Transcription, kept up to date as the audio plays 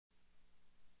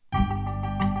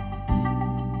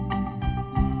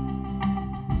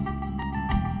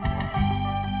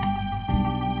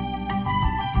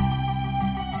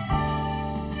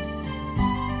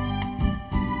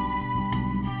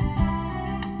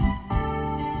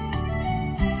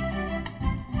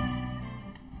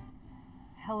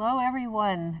Hello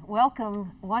everyone.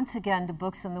 Welcome once again to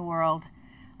Books in the World.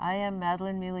 I am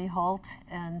Madeline Mealy-Holt,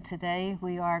 and today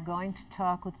we are going to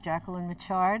talk with Jacquelyn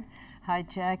Mitchard. Hi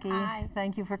Jackie. Hi.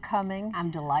 Thank you for coming. I'm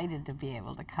delighted to be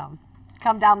able to come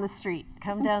down the street.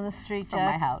 Come down the street. From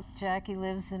my house. Jackie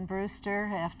lives in Brewster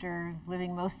after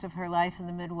living most of her life in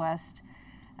the Midwest.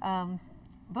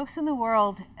 Books in the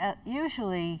World,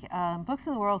 Books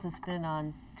in the World has been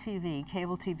on TV,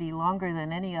 cable TV, longer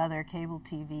than any other cable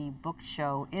TV book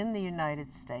show in the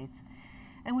United States.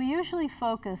 And we usually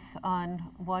focus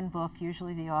on one book,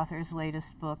 usually the author's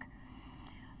latest book.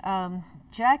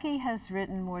 Jackie has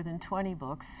written more than 20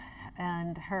 books,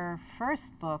 and her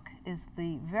first book is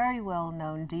the very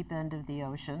well-known Deep End of the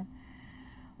Ocean,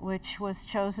 which was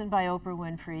chosen by Oprah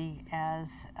Winfrey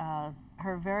as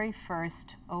her very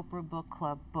first Oprah Book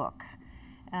Club book.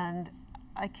 And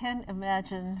I can't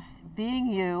imagine being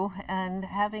you and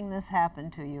having this happen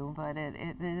to you, but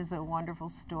it is a wonderful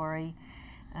story,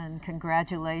 and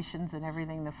congratulations and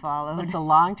everything that followed. It was a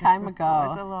long time ago. It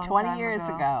was a long 20 time years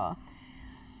ago.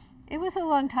 It was a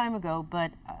long time ago,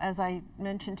 but as I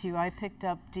mentioned to you, I picked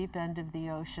up Deep End of the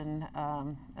Ocean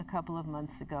a couple of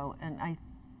months ago, and I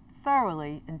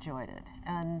thoroughly enjoyed it.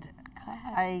 And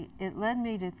it led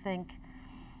me to think,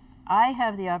 I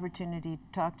have the opportunity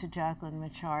to talk to Jacquelyn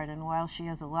Mitchard, and while she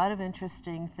has a lot of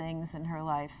interesting things in her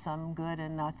life, some good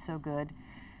and not so good,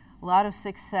 a lot of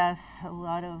success, a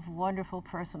lot of wonderful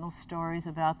personal stories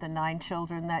about the 9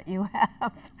 children that you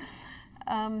have,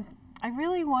 I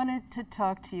really wanted to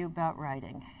talk to you about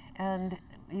writing, and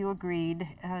you agreed.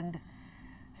 And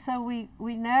so we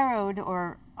narrowed,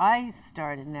 or I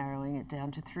started narrowing it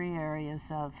down to 3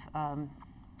 areas of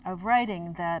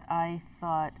writing that I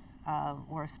thought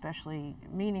were especially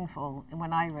meaningful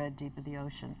when I read Deep of the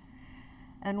Ocean.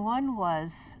 And one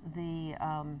was the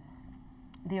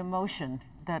emotion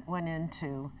that went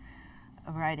into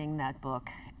writing that book,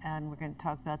 and we're going to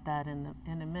talk about that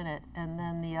in a minute. And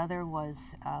then the other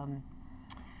was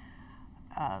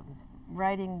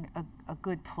writing a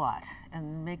good plot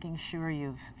and making sure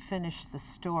you've finished the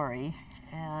story.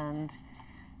 And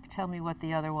tell me what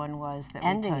the other one was. That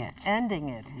Ending it. Ending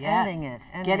it. Yes. Ending it.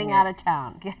 Getting out of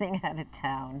town. Getting out of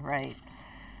town, right.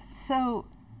 So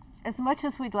as much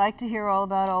as we'd like to hear all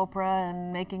about Oprah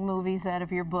and making movies out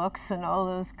of your books and all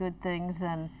those good things,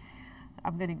 and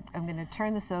I'm going to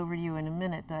turn this over to you in a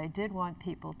minute, but I did want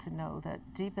people to know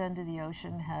that Deep End of the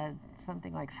Ocean had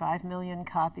something like 5 million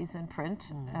copies in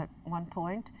print at one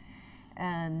point,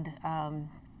 and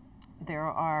there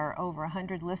are over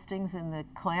 100 listings in the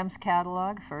Clams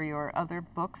catalog for your other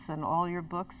books and all your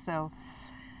books, so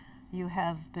you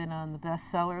have been on the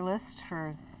bestseller list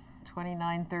for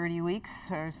 29, 30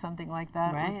 weeks or something like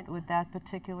that, right, with that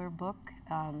particular book.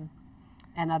 And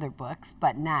other books,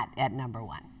 but not at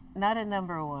 #1. Not at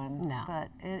 #1, no. But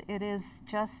it is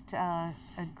just a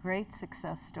great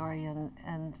success story,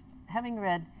 and having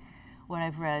read what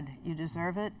I've read, you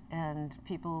deserve it, and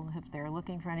people, if they're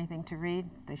looking for anything to read,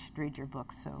 they should read your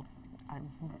book, so I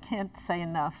can't say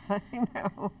enough, you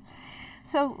know.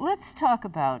 So let's talk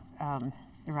about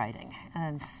writing,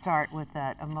 and start with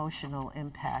that emotional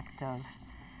impact of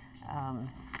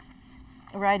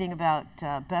writing about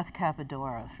Beth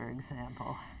Capadora, for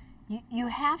example. You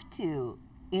have to,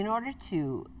 in order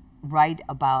to write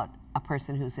about a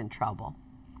person who's in trouble,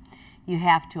 you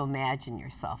have to imagine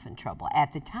yourself in trouble.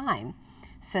 At the time,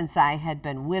 since I had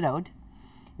been widowed,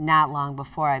 not long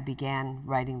before I began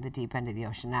writing The Deep End of the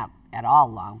Ocean, not at all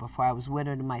long before, I was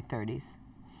widowed in my 30s.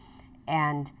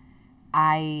 And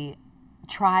I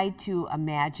tried to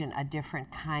imagine a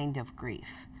different kind of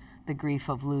grief, the grief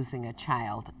of losing a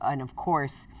child. And of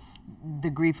course, the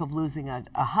grief of losing a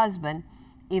husband,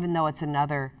 even though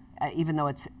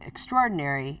it's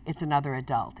extraordinary, it's another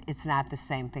adult. It's not the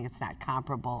same thing. It's not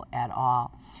comparable at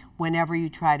all. Whenever you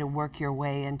try to work your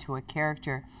way into a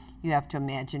character, you have to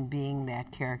imagine being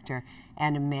that character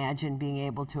and imagine being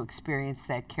able to experience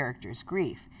that character's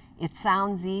grief. It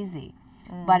sounds easy,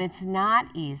 but it's not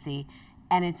easy,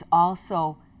 and it's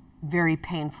also very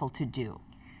painful to do.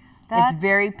 It's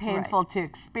very painful to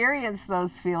experience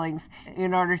those feelings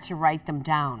in order to write them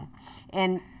down.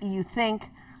 And you think,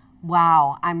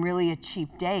 wow, I'm really a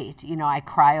cheap date. You know, I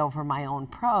cry over my own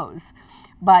prose.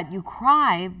 But you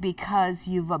cry because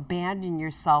you've abandoned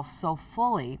yourself so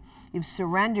fully, you've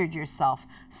surrendered yourself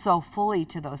so fully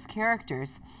to those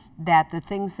characters, that the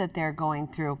things that they're going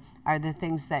through are the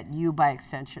things that you, by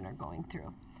extension, are going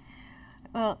through.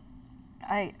 Well,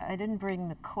 I didn't bring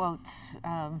the quotes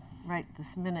right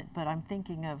this minute, but I'm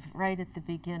thinking of right at the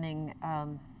beginning,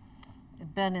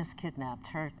 Ben is kidnapped.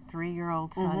 Her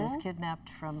 3-year-old son is kidnapped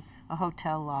from a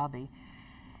hotel lobby.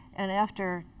 And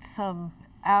after some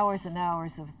hours and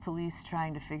hours of police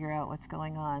trying to figure out what's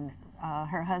going on,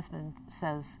 her husband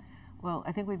says, well,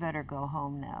 I think we better go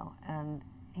home now. And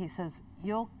he says,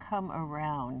 you'll come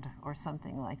around, or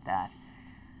something like that.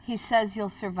 He says you'll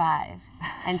survive,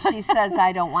 and she says,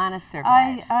 I don't want to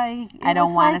survive. I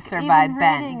don't want to survive, even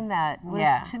Ben. Reading that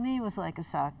was, to me, was like a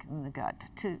sock in the gut.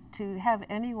 To have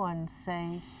anyone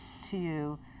say to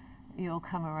you, you'll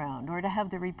come around, or to have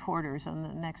the reporters on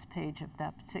the next page of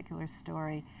that particular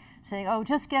story saying, oh,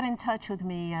 just get in touch with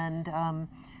me and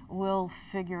we'll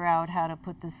figure out how to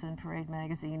put this in Parade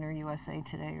Magazine or USA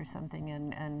Today or something,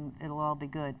 and it'll all be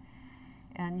good.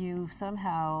 And you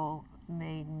somehow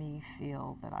made me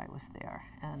feel that I was there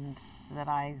and that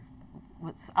I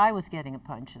was getting a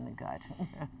punch in the gut.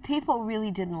 People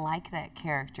really didn't like that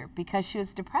character because she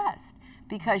was depressed,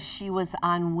 because she was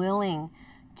unwilling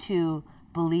to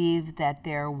believe that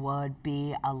there would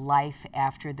be a life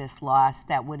after this loss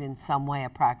that would in some way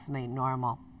approximate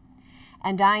normal.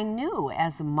 And I knew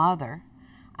as a mother,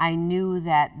 I knew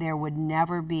that there would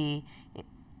never be,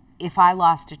 if I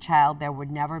lost a child, there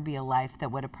would never be a life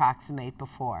that would approximate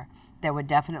before. There would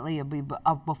definitely be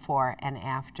a before and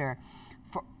after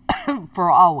for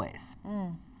always.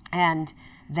 And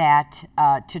that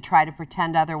to try to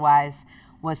pretend otherwise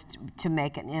was to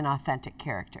make an inauthentic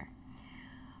character.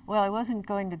 Well, I wasn't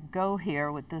going to go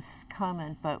here with this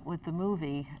comment, but with the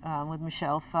movie, with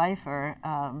Michelle Pfeiffer,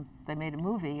 they made a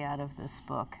movie out of this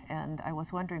book, and I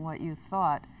was wondering what you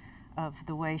thought of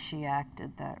the way she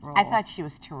acted that role. I thought she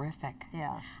was terrific.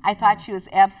 Yeah. I thought she was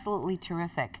absolutely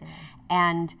terrific. Yeah.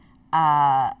 And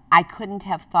I couldn't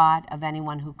have thought of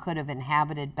anyone who could have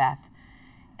inhabited Beth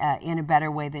in a better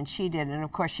way than she did. And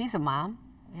of course, she's a mom.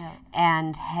 Yeah.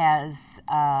 And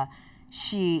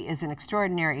she is an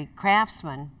extraordinary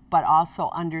craftsman, but also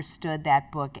understood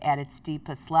that book at its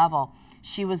deepest level.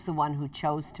 She was the one who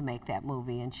chose to make that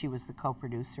movie, and she was the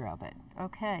co-producer of it.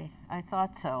 Okay, I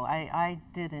thought so. I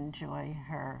did enjoy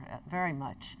her very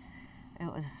much.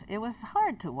 It was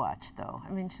hard to watch, though.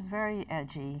 I mean, she's very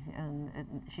edgy,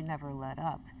 and she never let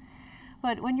up.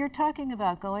 But when you're talking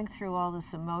about going through all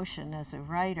this emotion as a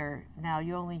writer, now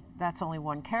that's only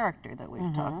one character that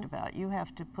we've talked about. You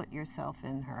have to put yourself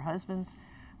in her husband's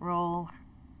role,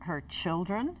 her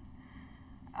children,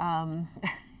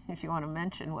 if you want to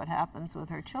mention what happens with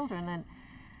her children. And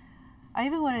I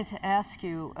even wanted to ask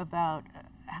you about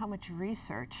how much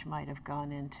research might have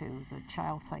gone into the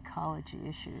child psychology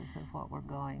issues of what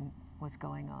was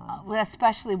going on. Well,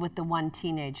 especially with the one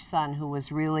teenage son who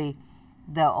was really,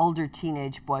 the older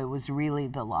teenage boy was really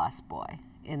the lost boy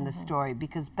in the story,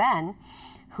 because Ben,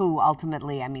 who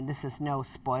ultimately, I mean, this is no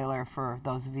spoiler for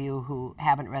those of you who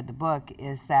haven't read the book,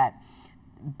 is that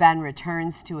Ben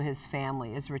returns to his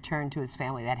family, is returned to his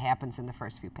family. That happens in the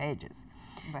first few pages.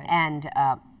 Right. And,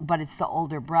 but it's the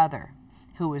older brother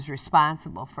who is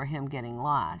responsible for him getting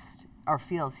lost, or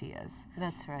feels he is.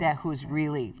 That's right. Who's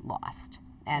really lost,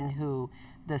 and who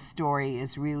the story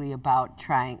is really about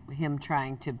him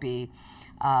trying to be,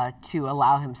 to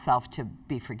allow himself to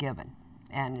be forgiven.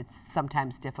 And it's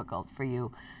sometimes difficult for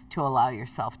you to allow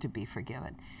yourself to be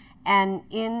forgiven. And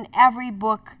in every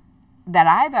book that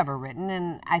I've ever written,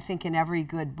 and I think in every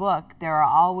good book,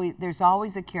 there's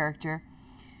always a character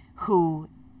who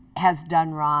has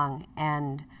done wrong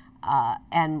and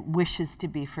wishes to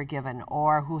be forgiven,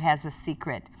 or who has a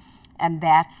secret. And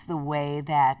that's the way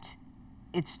that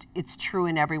it's true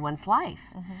in everyone's life.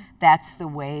 That's the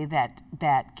way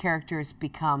that characters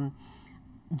become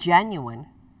genuine,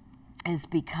 is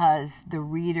because the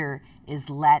reader is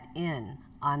let in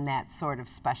on that sort of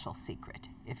special secret,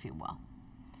 if you will.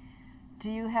 Do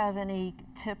you have any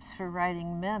tips for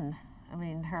writing men? I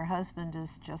mean, her husband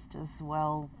is just as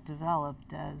well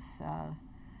developed as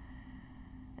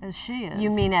she is.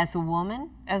 You mean as a woman?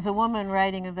 As a woman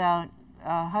writing about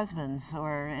husbands,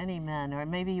 or any men, or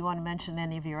maybe you want to mention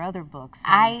any of your other books.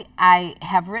 I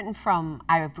have written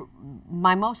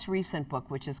my most recent book,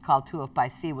 which is called Tulip by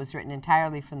Sea, was written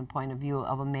entirely from the point of view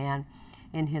of a man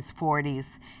in his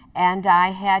 40s. And I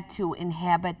had to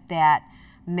inhabit that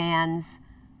man's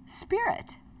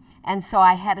spirit. And so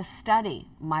I had to study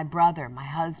my brother, my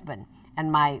husband,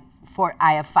 and I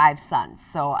have 5 sons,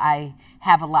 so I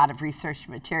have a lot of research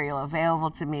material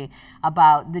available to me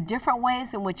about the different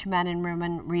ways in which men and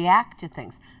women react to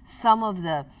things. Some of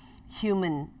the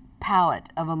human palette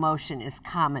of emotion is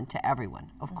common to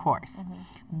everyone, of course,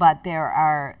 but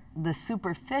the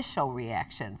superficial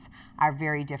reactions are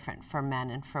very different for men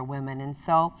and for women, and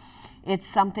so it's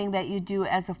something that you do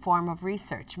as a form of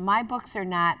research. My books are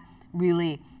not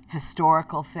really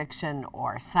historical fiction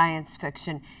or science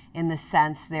fiction in the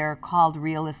sense they're called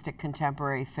realistic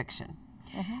contemporary fiction.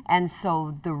 And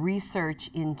so the research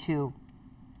into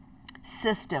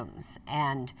systems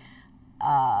and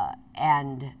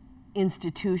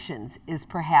institutions is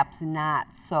perhaps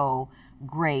not so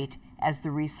great as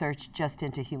the research just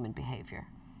into human behavior.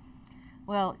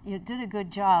 Well, you did a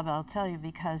good job, I'll tell you,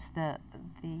 because the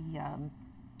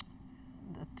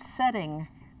setting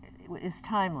is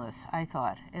timeless, I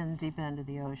thought, in Deep End of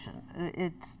the Ocean.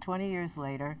 It's 20 years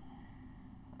later.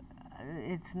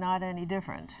 It's not any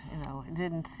different, you know. It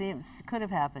didn't seem, could have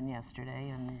happened yesterday.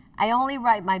 And I only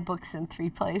write my books in 3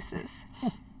 places.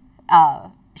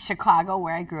 Chicago,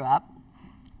 where I grew up,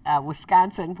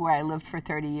 Wisconsin, where I lived for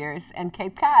 30 years, and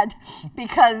Cape Cod,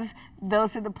 because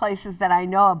those are the places that I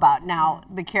know about. Now,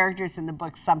 the characters in the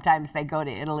books, sometimes they go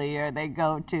to Italy or they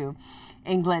go to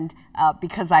England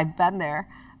because I've been there,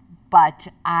 but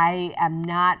I am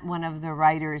not one of the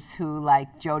writers who,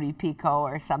 like Jodi Picoult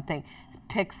or something,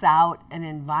 picks out an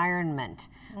environment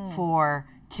for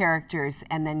characters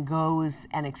and then goes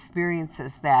and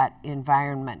experiences that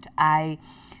environment.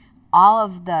 All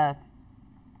of the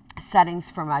settings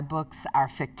for my books are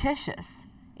fictitious.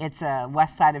 It's a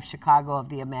west side of Chicago of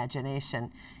the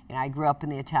imagination. You know, I grew up in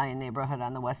the Italian neighborhood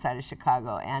on the west side of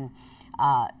Chicago, and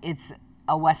it's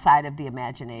a west side of the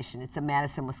imagination. It's a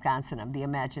Madison, Wisconsin of the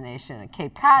imagination, a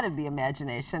Cape Cod of the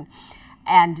imagination,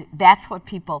 and that's what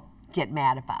people get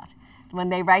mad about. When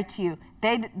they write to you,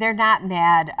 they're not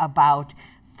mad about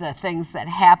the things that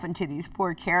happen to these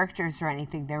poor characters or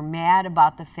anything. They're mad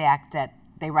about the fact that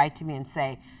they write to me and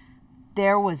say,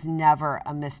 there was never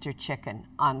a Mr. Chicken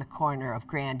on the corner of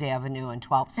Grand Avenue and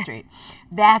 12th Street.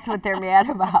 That's what they're mad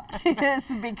about, is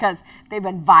because they've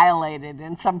been violated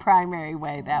in some primary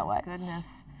way that way.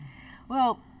 Goodness.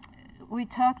 Well, we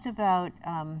talked about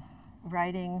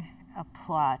writing a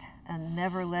plot and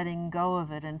never letting go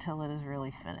of it until it is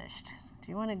really finished.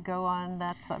 Do you want to go on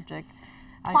that subject?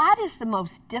 Plot is the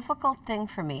most difficult thing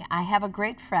for me. I have a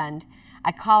great friend.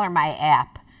 I call her my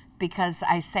app, because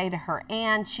I say to her,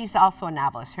 and she's also a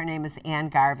novelist. Her name is Anne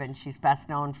Garvin. She's best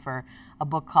known for a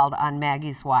book called On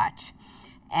Maggie's Watch.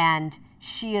 And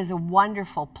she is a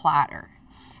wonderful plotter.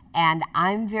 And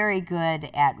I'm very good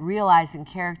at realizing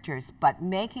characters, but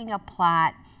making a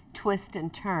plot twist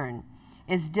and turn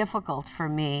is difficult for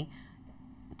me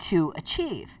to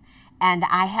achieve. And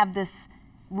I have this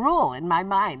rule in my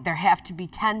mind. There have to be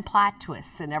 10 plot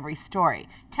twists in every story,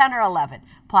 10 or 11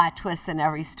 plot twists in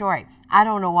every story. I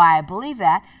don't know why I believe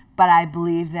that, but I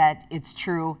believe that it's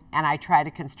true, and I try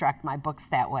to construct my books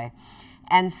that way.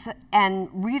 And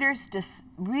readers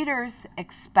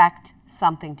expect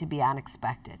something to be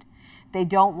unexpected. They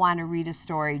don't want to read a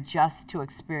story just to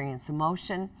experience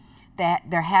emotion. That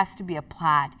there has to be a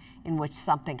plot in which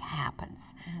something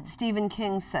happens. Stephen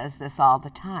King says this all the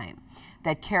time,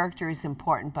 that character is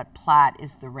important, but plot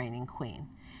is the reigning queen.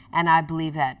 And I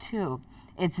believe that too.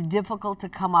 It's difficult to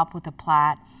come up with a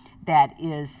plot that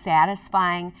is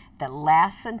satisfying, that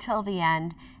lasts until the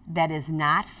end, that is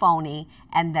not phony,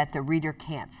 and that the reader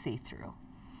can't see through.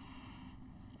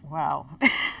 Wow.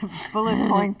 Bullet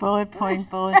point, bullet point,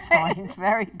 bullet point.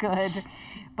 Very good.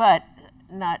 But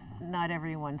not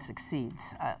everyone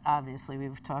succeeds. Obviously,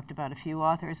 we've talked about a few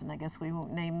authors, and I guess we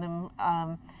won't name them,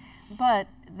 but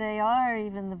they are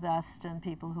even the best and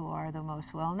people who are the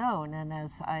most well-known. And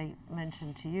as I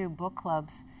mentioned to you, book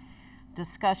clubs,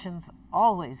 discussions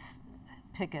always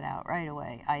pick it out right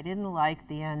away. I didn't like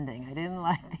the ending. I didn't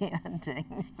like the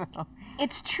ending. So.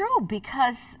 It's true,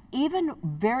 because even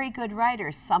very good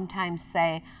writers sometimes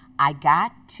say, I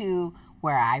got to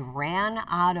where I ran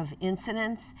out of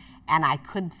incidents and I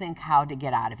couldn't think how to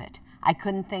get out of it. I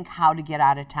couldn't think how to get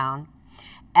out of town.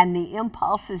 And the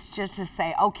impulse is just to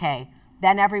say, okay,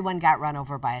 then everyone got run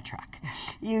over by a truck.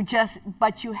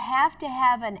 But you have to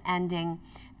have an ending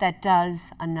that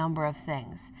does a number of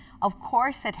things. Of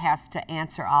course, it has to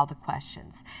answer all the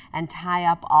questions and tie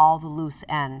up all the loose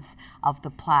ends of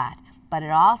the plot, but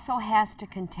it also has to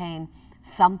contain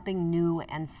something new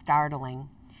and startling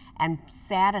and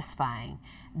satisfying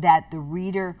that the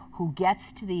reader who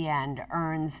gets to the end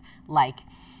earns. Like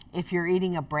if you're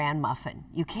eating a bran muffin,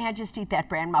 you can't just eat that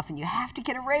bran muffin. You have to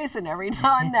get a raisin every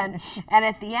now and then. And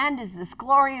at the end is this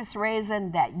glorious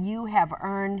raisin that you have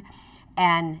earned,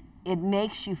 and it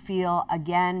makes you feel,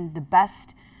 again, the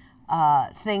best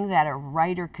thing that a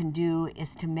writer can do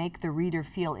is to make the reader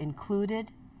feel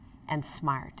included and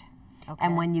smart. Okay.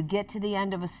 And when you get to the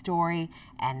end of a story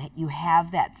and you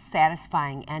have that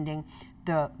satisfying ending,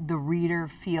 the reader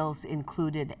feels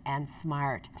included and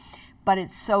smart. But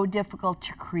it's so difficult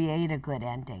to create a good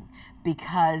ending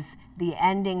because the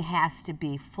ending has to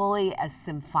be fully as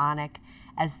symphonic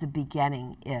as the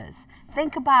beginning is.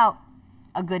 Think about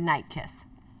a goodnight kiss.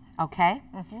 okay?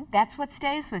 That's what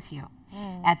stays with you.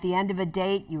 At the end of a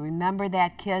date, you remember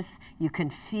that kiss, you can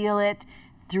feel it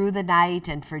through the night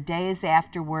and for days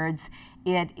afterwards.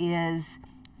 It is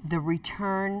the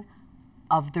return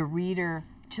of the reader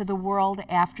to the world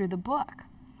after the book.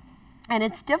 And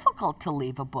it's difficult to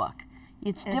leave a book.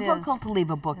 It's difficult to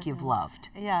leave a book you've loved.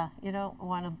 Yeah, you don't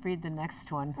want to read the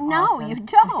next one. No, often. you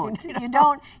don't. You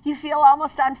don't. You feel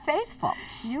almost unfaithful.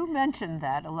 You mentioned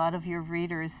that a lot of your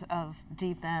readers of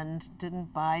Deep End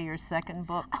didn't buy your second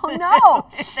book. Oh,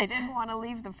 no. They didn't want to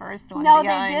leave the first one No,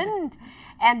 behind. they didn't.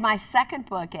 And my second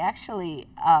book, actually,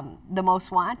 The Most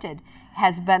Wanted,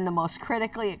 has been the most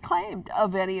critically acclaimed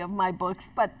of any of my books.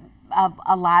 But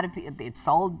a lot of people, it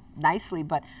sold nicely,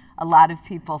 but a lot of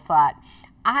people thought,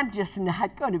 I'm just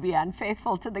not going to be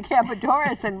unfaithful to the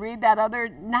Capadores and read that other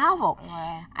novel.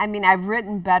 Wow. I mean, I've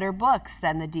written better books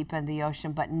than The Deep End of the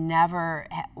Ocean, but never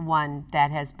one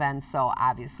that has been so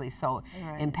obviously so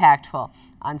impactful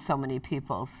on so many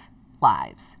people's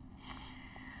lives.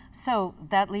 So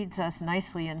that leads us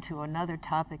nicely into another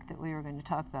topic that we were going to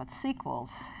talk about,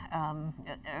 sequels. I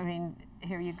mean,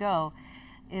 here you go.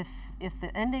 If the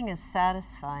ending is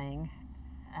satisfying,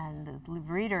 and the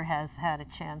reader has had a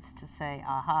chance to say,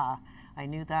 aha, I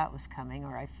knew that was coming,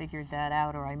 or I figured that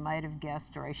out, or I might have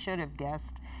guessed, or I should have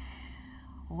guessed.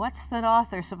 What's the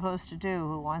author supposed to do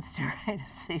who wants to write a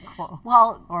sequel?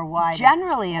 Well, or why?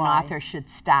 Generally, an author should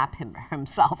stop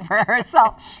himself or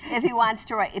herself if he wants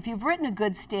to write. If you've written a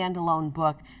good standalone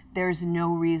book, there's no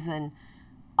reason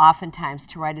oftentimes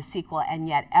to write a sequel, and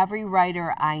yet every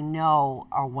writer I know,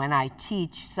 or when I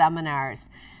teach seminars,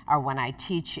 or when I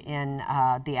teach in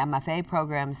the MFA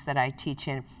programs that I teach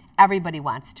in, everybody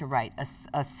wants to write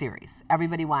a series.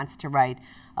 Everybody wants to write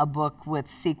a book with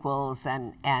sequels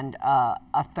and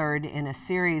a third in a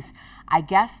series. I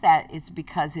guess that it's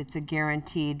because it's a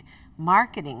guaranteed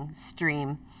marketing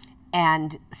stream,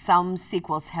 and some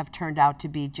sequels have turned out to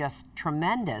be just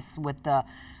tremendous with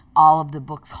all of the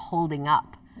books holding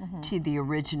up to the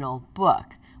original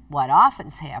book. What often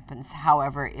happens,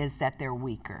 however, is that they're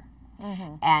weaker.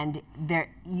 And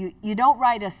you don't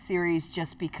write a series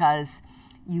just because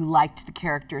you liked the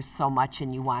characters so much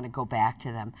and you want to go back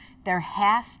to them. There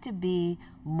has to be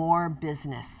more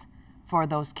business for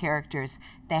those characters.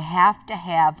 They have to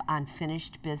have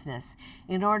unfinished business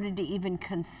in order to even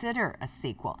consider a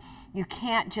sequel. You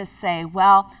can't just say,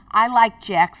 well, I like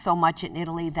Jack so much in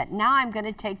Italy that now I'm going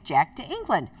to take Jack to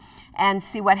England and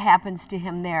see what happens to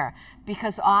him there.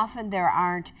 Because often there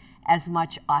aren't as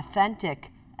much authentic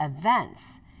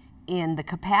events in the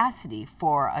capacity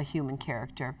for a human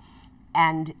character,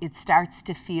 and it starts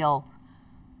to feel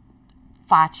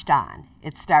fotched on.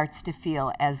 It starts to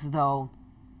feel as though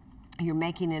you're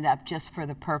making it up just for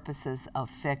the purposes of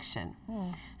fiction.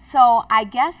 So I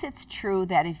guess it's true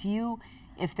that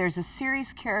if there's a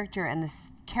series character and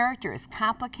this character is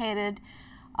complicated,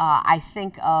 I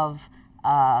think of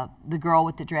The Girl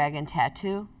with the Dragon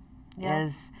Tattoo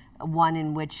is one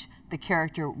in which the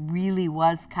character really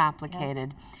was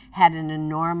complicated, had an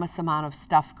enormous amount of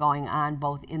stuff going on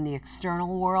both in the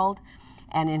external world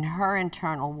and in her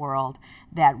internal world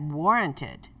that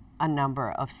warranted a number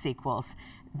of sequels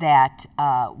that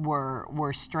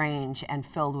were strange and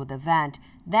filled with event.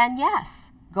 Then yes,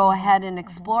 go ahead and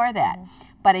explore that.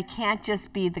 But it can't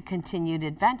just be the continued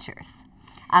adventures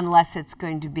unless it's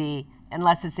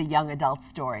a young adult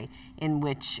story in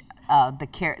which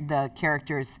the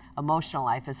character's emotional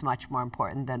life is much more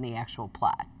important than the actual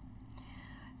plot.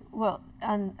 Well,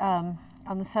 on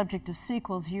the subject of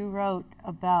sequels, you wrote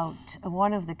about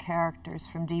one of the characters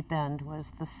from Deep End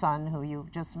was the son who you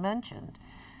just mentioned.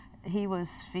 He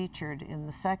was featured in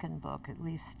the second book, at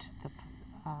least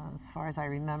as far as I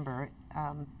remember.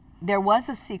 There was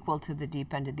a sequel to The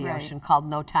Deep End of the Ocean called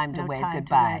No Time to Wave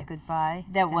Goodbye.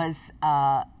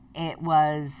 It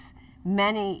was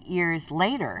many years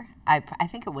later. I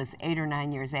think it was 8 or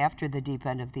 9 years after The Deep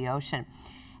End of the Ocean.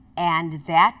 And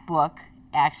that book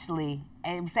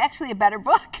it was actually a better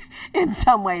book in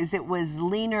some ways. It was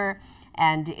leaner,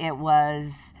 and it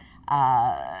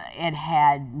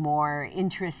had more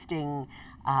interesting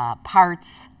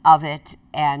parts of it,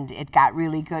 and it got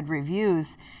really good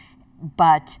reviews.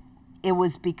 But it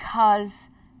was because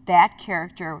that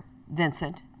character,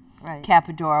 Vincent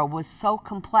Capadora, was so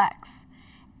complex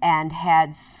and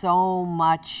had so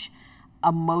much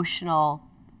emotional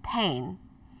pain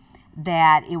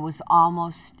that it was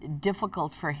almost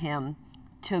difficult for him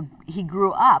he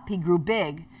grew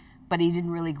big, but he didn't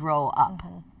really grow up.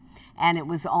 And it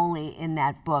was only in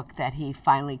that book that he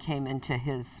finally came into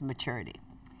his maturity.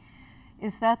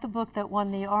 Is that the book that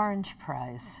won the Orange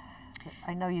Prize?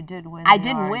 I know you did win. I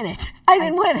didn't win it. I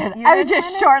didn't win it. I was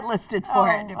just shortlisted for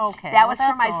it. Okay. That was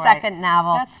for my second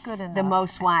novel. That's good enough. The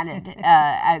Most Wanted.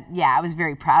 Yeah, I was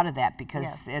very proud of that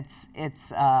because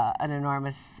it's an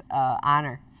enormous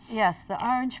honor. Yes, the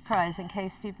Orange Prize, in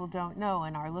case people don't know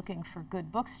and are looking for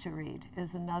good books to read,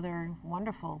 is another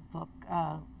wonderful book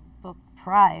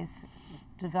prize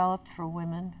developed for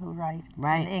women who write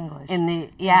in English. English.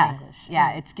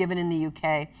 It's given in the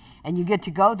UK, and you get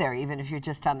to go there even if you're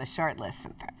just on the short list.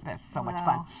 And that's so much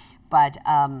fun. But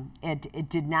it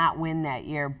did not win that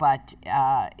year, but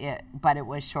it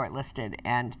was shortlisted,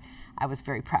 and I was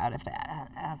very proud of that.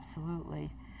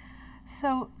 Absolutely.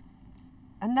 So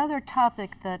another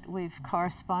topic that we've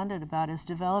corresponded about is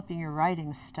developing your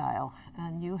writing style,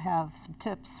 and you have some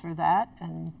tips for that,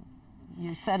 and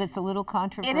you said it's a little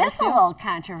controversial. It is a little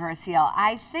controversial.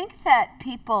 I think that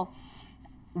people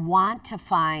want to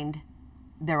find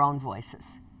their own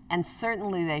voices, and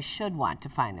certainly they should want to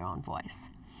find their own voice.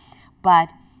 But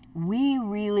we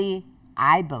really,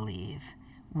 I believe,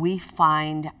 we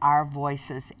find our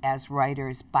voices as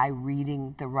writers by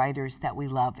reading the writers that we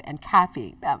love and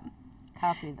copying them.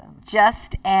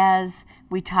 Just as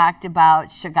we talked about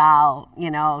Chagall,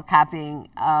 copying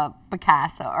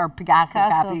Picasso, or Picasso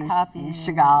copying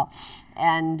Chagall,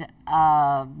 and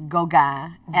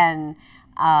Gauguin, and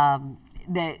Paul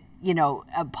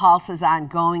Cézanne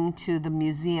going to the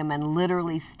museum and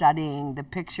literally studying the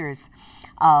pictures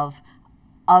of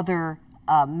other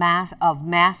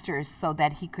masters so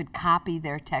that he could copy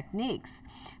their techniques.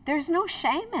 There's no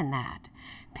shame in that.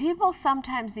 People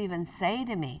sometimes even say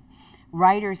to me,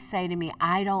 writers say to me,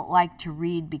 I don't like to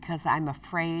read because I'm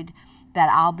afraid that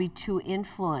I'll be too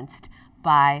influenced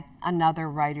by another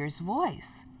writer's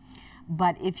voice.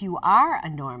 But if you are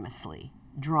enormously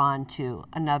drawn to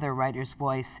another writer's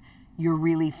voice, you're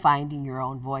really finding your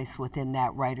own voice within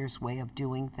that writer's way of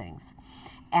doing things.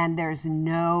 And there's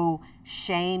no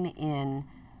shame in,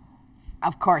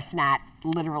 of course, not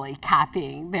literally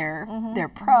copying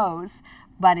their prose,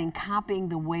 but in copying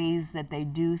the ways that they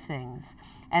do things.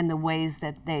 And the ways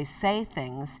that they say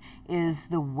things is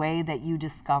the way that you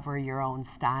discover your own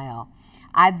style.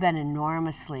 I've been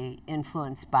enormously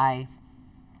influenced by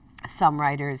some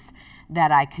writers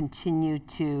that I continue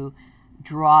to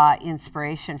draw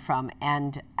inspiration from.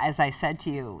 And as I said to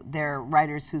you, they're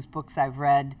writers whose books I've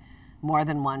read more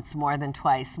than once, more than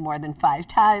twice, more than 5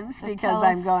 times, so because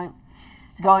I'm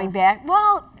going back.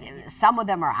 Well, some of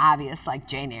them are obvious, like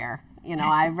Jane Eyre.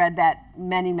 I read that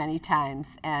many, many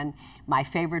times. And my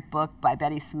favorite book by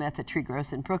Betty Smith, A Tree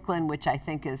Grows in Brooklyn, which I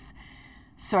think is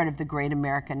sort of the great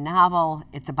American novel.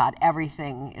 It's about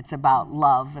everything. It's about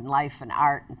love and life and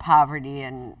art and poverty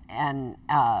and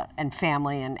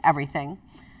family and everything.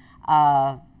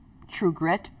 True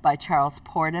Grit by Charles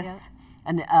Portis.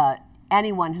 And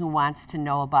anyone who wants to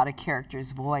know about a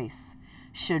character's voice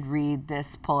should read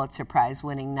this Pulitzer Prize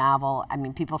winning novel. I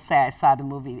mean, people say I saw the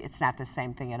movie. It's not the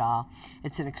same thing at all.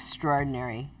 It's an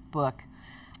extraordinary book.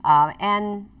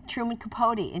 And Truman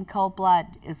Capote, In Cold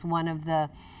Blood, is one of the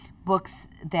books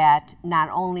that not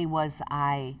only was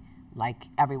I, like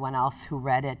everyone else who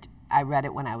read it, I read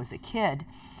it when I was a kid,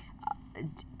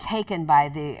 taken by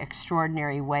the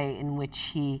extraordinary way in which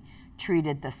he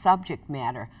treated the subject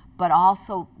matter, but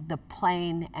also the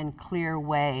plain and clear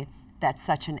way that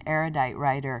such an erudite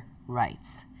writer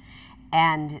writes.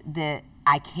 And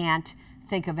I can't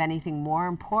think of anything more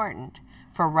important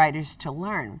for writers to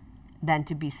learn than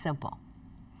to be simple,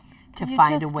 to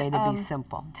find a way to be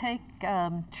simple. Take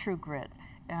True Grit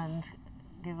and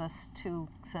give us 2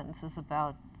 sentences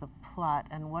about the plot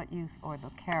and or the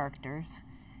characters,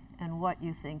 and what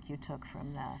you think you took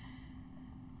from that.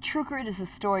 True Grit is a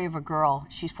story of a girl,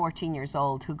 she's 14 years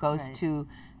old, who goes to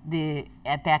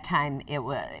at that time it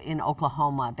was in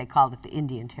Oklahoma, they called it the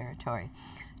Indian Territory,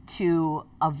 to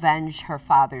avenge her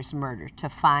father's murder, to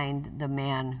find the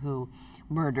man who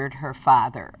murdered her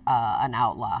father, an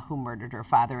outlaw who murdered her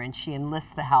father, and she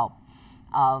enlists the help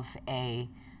of a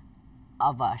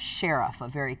sheriff, a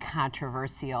very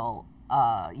controversial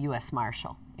U.S.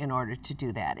 Marshal, in order to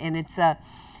do that. And it's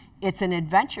an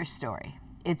adventure story.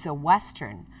 It's a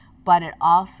Western, but it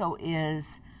also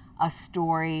is a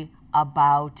story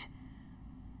about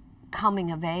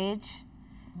coming of age,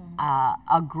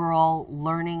 a girl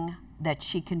learning that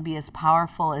she can be as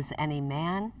powerful as any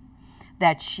man,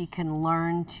 that she can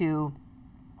learn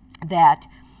that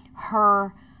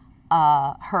her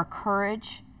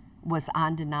courage was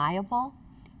undeniable,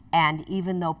 and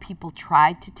even though people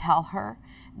tried to tell her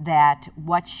that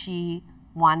what she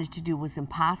wanted to do was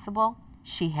impossible,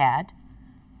 she had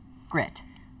grit.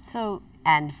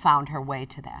 And found her way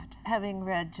to that. Having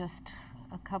read just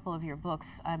a couple of your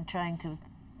books, I'm trying to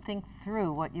think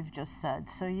through what you've just said.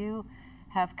 So you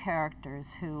have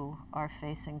characters who are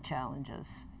facing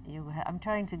challenges. I'm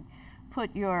trying to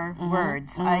put your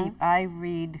words. I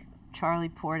read Charlie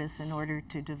Portis in order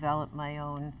to develop my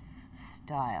own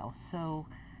style. So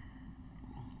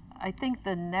I think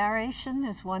the narration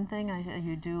is one thing.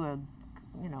 You do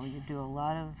a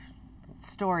lot of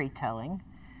storytelling.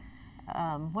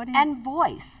 What do you, and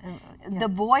voice. yeah. The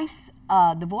voice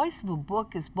of a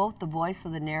book is both the voice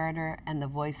of the narrator and the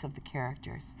voice of the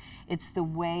characters. It's the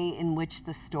way in which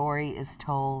the story is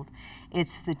told.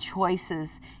 It's the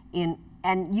choices in,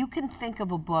 and you can think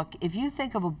of a book, if you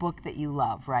think of a book that you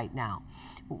love right now,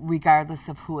 regardless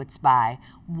of who it's by,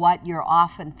 what you're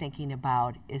often thinking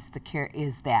about is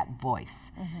that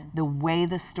voice, the way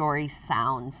the story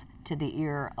sounds to the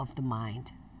ear of the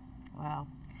mind. Wow.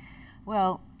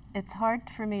 Well, it's hard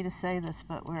for me to say this,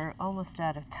 but we're almost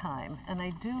out of time. And I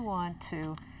do want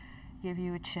to give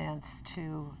you a chance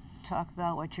to talk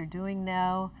about what you're doing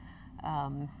now. I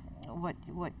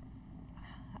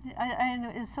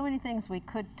know there's so many things we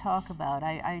could talk about.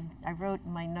 I wrote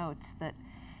in my notes that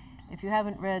if you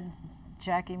haven't read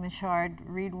Jackie Mitchard,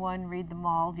 read one, read them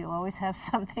all. You'll always have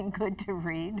something good to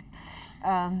read.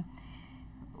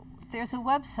 There's a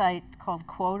website called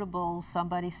Quotable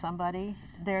Somebody.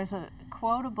 There's a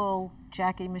quotable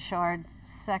Jackie Mitchard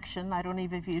section. I don't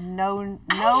even if you know this.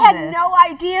 I had no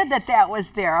idea that was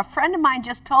there. A friend of mine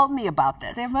just told me about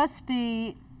this. There must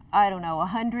be, I don't know,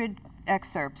 100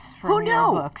 excerpts from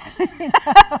your books. Who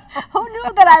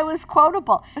knew that I was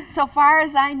quotable? So far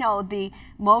as I know, the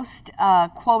most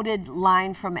quoted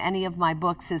line from any of my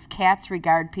books is "Cats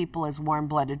regard people as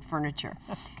warm-blooded furniture,"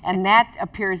 and that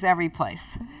appears every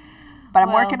place. But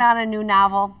I'm working on a new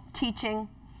novel, teaching,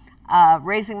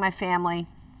 raising my family,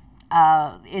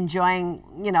 enjoying,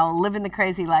 living the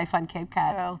crazy life on Cape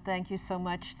Cod. Well, thank you so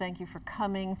much. Thank you for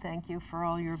coming. Thank you for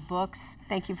all your books.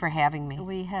 Thank you for having me.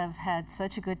 We have had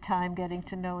such a good time getting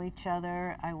to know each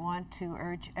other. I want to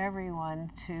urge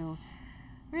everyone to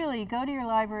really go to your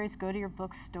libraries, go to your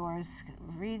bookstores,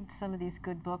 read some of these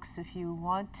good books. If you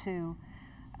want to,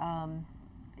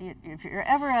 if you're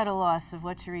ever at a loss of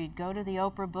what to read, go to the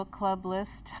Oprah Book Club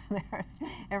list.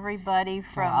 Everybody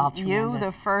from you,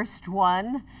 the first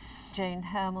one, Jane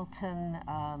Hamilton,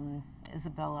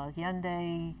 Isabella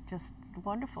Allende, just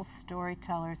wonderful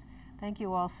storytellers. Thank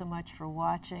you all so much for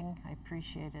watching. I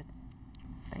appreciate it.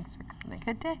 Thanks for coming.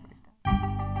 Good day.